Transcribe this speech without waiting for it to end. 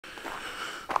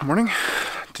Good morning.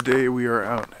 Today we are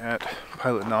out at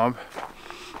Pilot Knob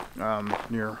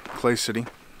near Clay City,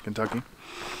 Kentucky.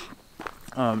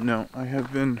 Now, I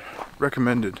have been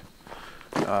recommended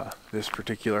this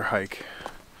particular hike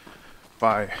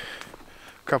by a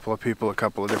couple of people a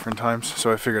couple of different times,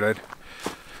 so I figured I'd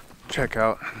check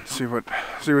out and see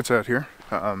what's out here.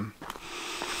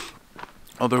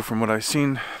 Although from what I've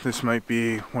seen, this might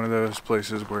be one of those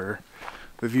places where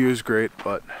the view is great,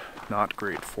 but not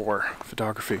great for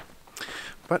photography.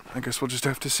 But I guess we'll just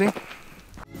have to see.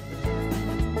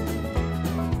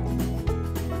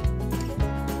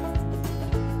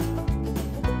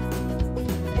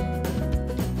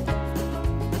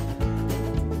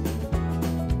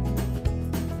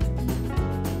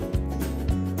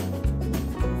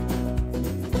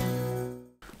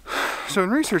 So in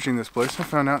researching this place, I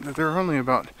found out that there are only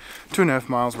about 2.5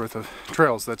 miles worth of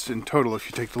trails. That's in total if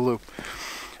you take the loop.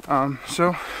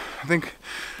 So I think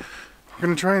we're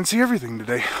gonna try and see everything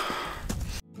today.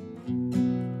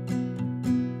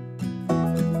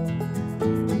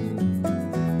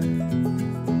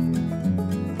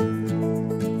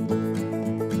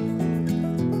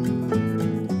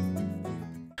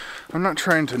 I'm not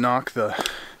trying to knock the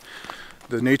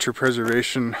nature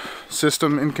preservation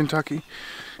system in Kentucky.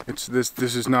 This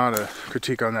is not a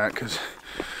critique on that, because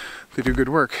they do good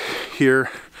work here,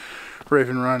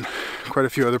 Raven Run, quite a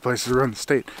few other places around the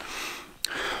state.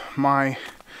 My,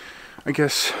 I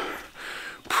guess,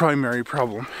 primary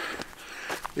problem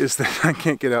is that I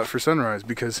can't get out for sunrise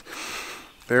because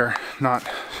they're not,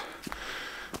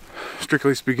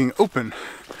 strictly speaking, open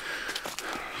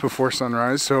before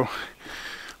sunrise, so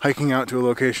hiking out to a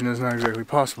location is not exactly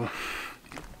possible.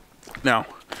 Now,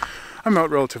 I'm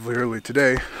out relatively early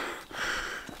today.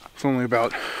 It's only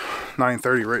about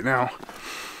 9:30 right now,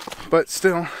 but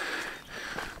still,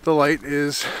 the light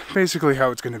is basically how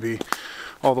it's going to be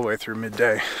all the way through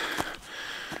midday.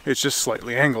 It's just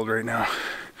slightly angled right now,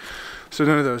 so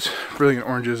none of those brilliant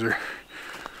oranges or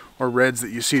reds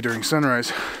that you see during sunrise,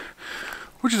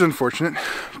 which is unfortunate,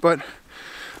 but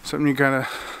something you kind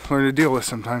of learn to deal with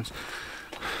sometimes.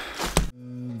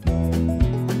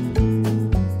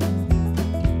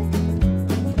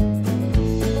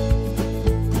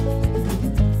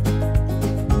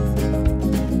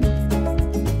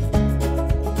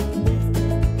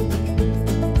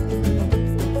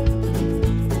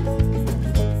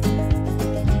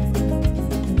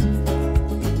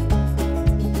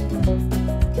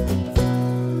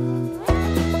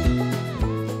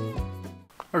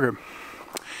 Okay,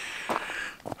 I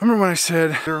remember when I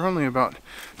said there are only about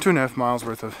 2.5 miles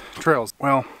worth of trails.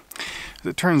 Well, as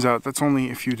it turns out, that's only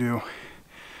if you don't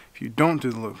do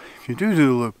the loop. If you do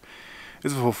the loop,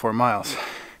 it's a full 4 miles.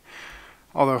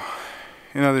 Although,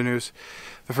 in other news,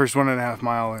 the first 1.5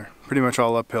 miles are pretty much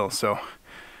all uphill, so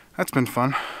that's been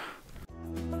fun.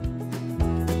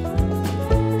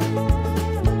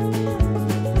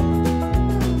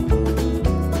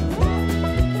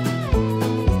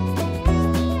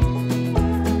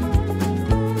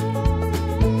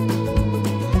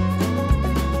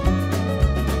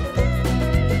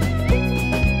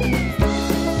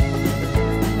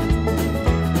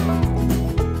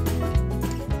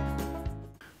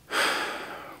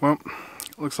 Well,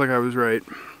 looks like I was right.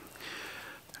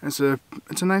 It's a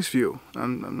nice view.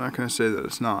 I'm not going to say that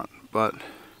it's not, but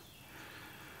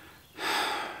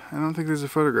I don't think there's a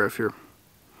photograph here.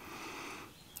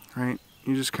 Right?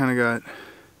 You just kind of got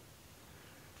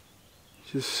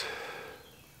just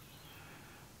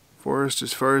forest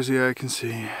as far as the eye can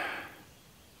see.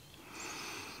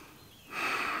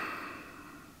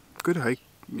 Good hike,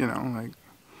 you know, like,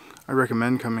 I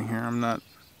recommend coming here. I'm not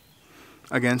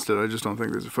against it, I just don't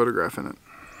think there's a photograph in it.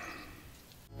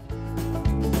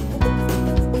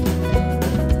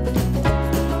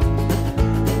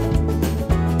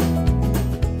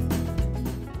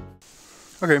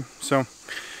 Okay, so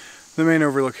the main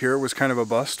overlook here was kind of a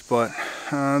bust, but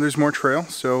there's more trail,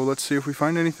 so let's see if we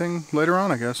find anything later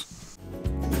on, I guess.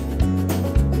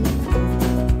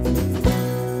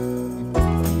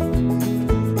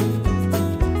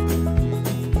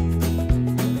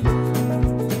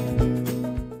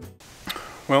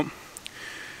 Well,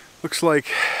 looks like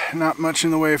not much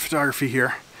in the way of photography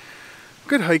here.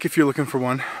 Good hike if you're looking for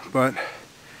one, but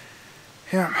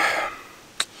yeah,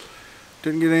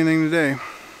 didn't get anything today.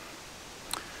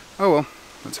 Oh well,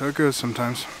 that's how it goes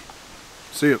sometimes.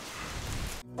 See ya.